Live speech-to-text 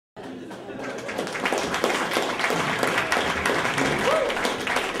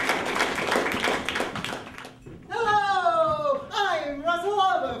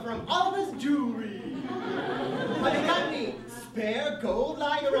gold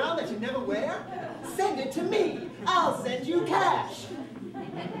lying around that you never wear? Send it to me. I'll send you cash.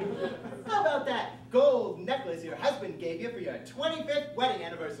 How about that gold necklace your husband gave you for your 25th wedding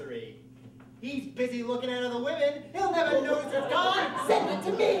anniversary? He's busy looking at other women. He'll never notice it's gone. Send it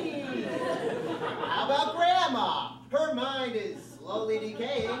to me. How about Grandma? Her mind is slowly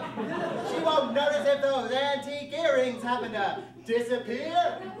decaying. She won't notice if those antique earrings happen to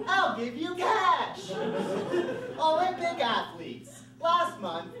disappear. I'll give you cash. Olympic athletes. Last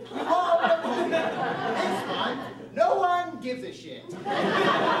month, you all won. This month, no one gives a shit.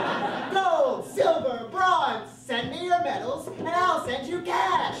 Gold, silver, bronze, send me your medals and I'll send you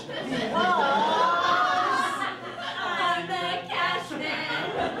cash. Because I'm the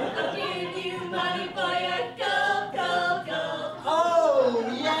Cashman. I'll give you money for your gold, gold, gold.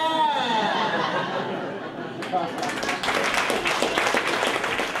 oh, yeah!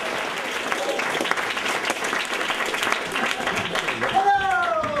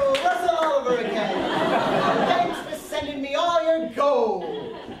 Hello! Russell all over again. Thanks for sending me all your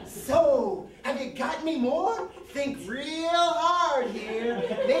gold. So, have you got any more? Think real hard here.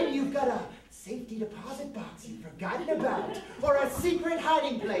 Maybe you've got a safety deposit box you've forgotten about, or a secret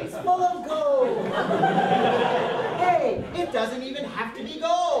hiding place full of gold. Hey, it doesn't even have to be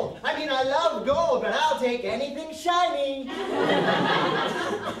gold. I mean, I love gold, but I'll take anything shiny.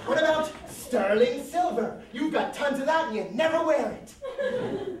 What about sterling silver? You've got tons of that and you never wear it.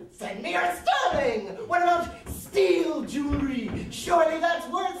 Send me your sterling. What about steel jewelry? Surely that's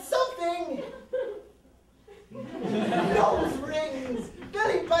worth something. Nose rings,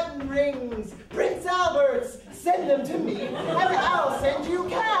 belly button rings, Prince Alberts, send them to me and I'll send you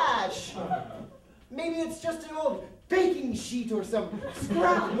cash. Maybe it's just an old baking sheet or some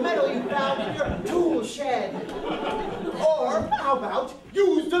scrap metal you found in your tool shed. Or how about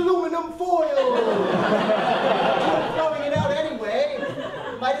used aluminum foil? You're throwing it out anyway.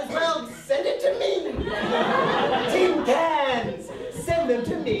 Might as well send it to me. Tin cans. Send them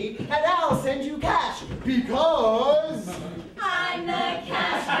to me, and I'll send you cash, because I'm the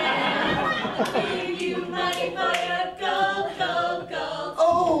Cashman. I'll give you money for your gold, gold, gold.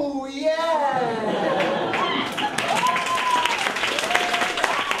 oh, yeah!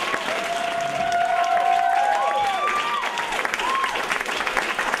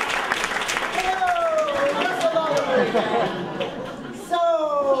 Hello! Russell Oliver again.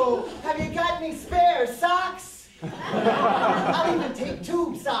 So, have you got any spare socks? I'll even take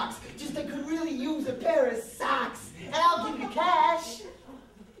tube socks, just I could really use a pair of socks, and I'll give you cash.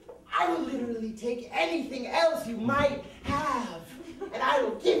 I will literally take anything else you might have, and I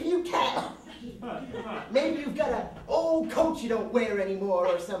will give you cash. Maybe you've got an old coat you don't wear anymore,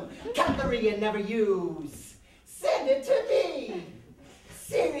 or some cutlery you never use. Send it to me.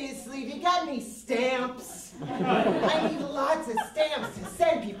 Seriously, have you got any stamps? I need lots of stamps to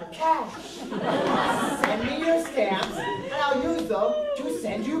send people cash. Send me your stamps, and I'll use them to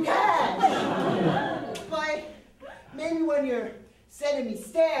send you cash. But maybe when you're sending me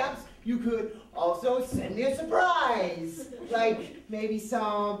stamps, you could also send me a surprise. Like maybe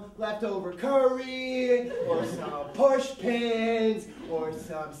some leftover curry, or some push pins, or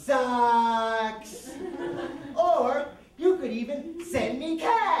some socks. Or you could even send me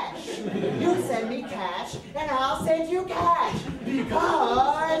cash. You send me cash, and I'll send you cash,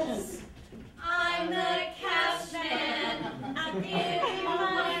 because I'm the Cashman. I'll give you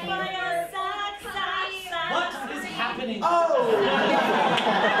money for your socks, socks, socks. What is happening? oh,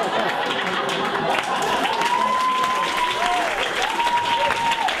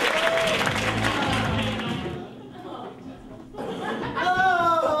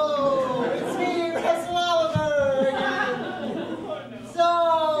 oh, it's me, Russell Oliver again.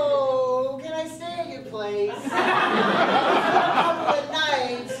 So, can I stay at your place? For a couple of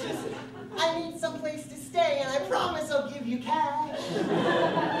nights. Just, I need someplace to stay, and I promise I'll give you cash.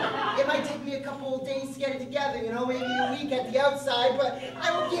 It might take me a couple of days to get it together, you know, maybe a week at the outside, but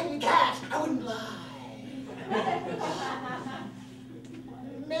I will give you cash. I wouldn't lie.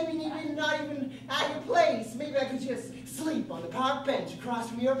 Maybe even not even at your place. Maybe I could just sleep on the park bench across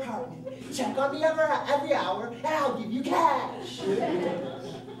from your apartment, check on me every hour, and I'll give you cash.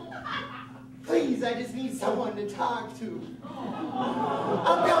 Please, I just need someone to talk to.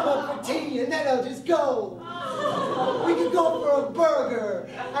 I'll come up for tea and then I'll just go. We could go for a burger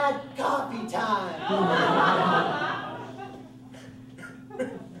at coffee time.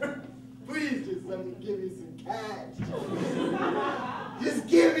 Please just let me give you some cash. Just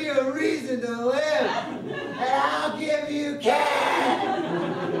give me a reason to live, and I'll give you cash.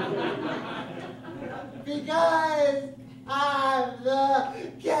 Because I'm the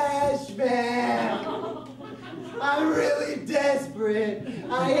Cashman. I'm really desperate. secret.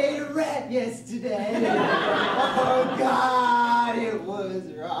 I ate a rat yesterday. Oh God, it was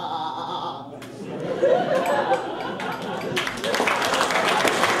wrong.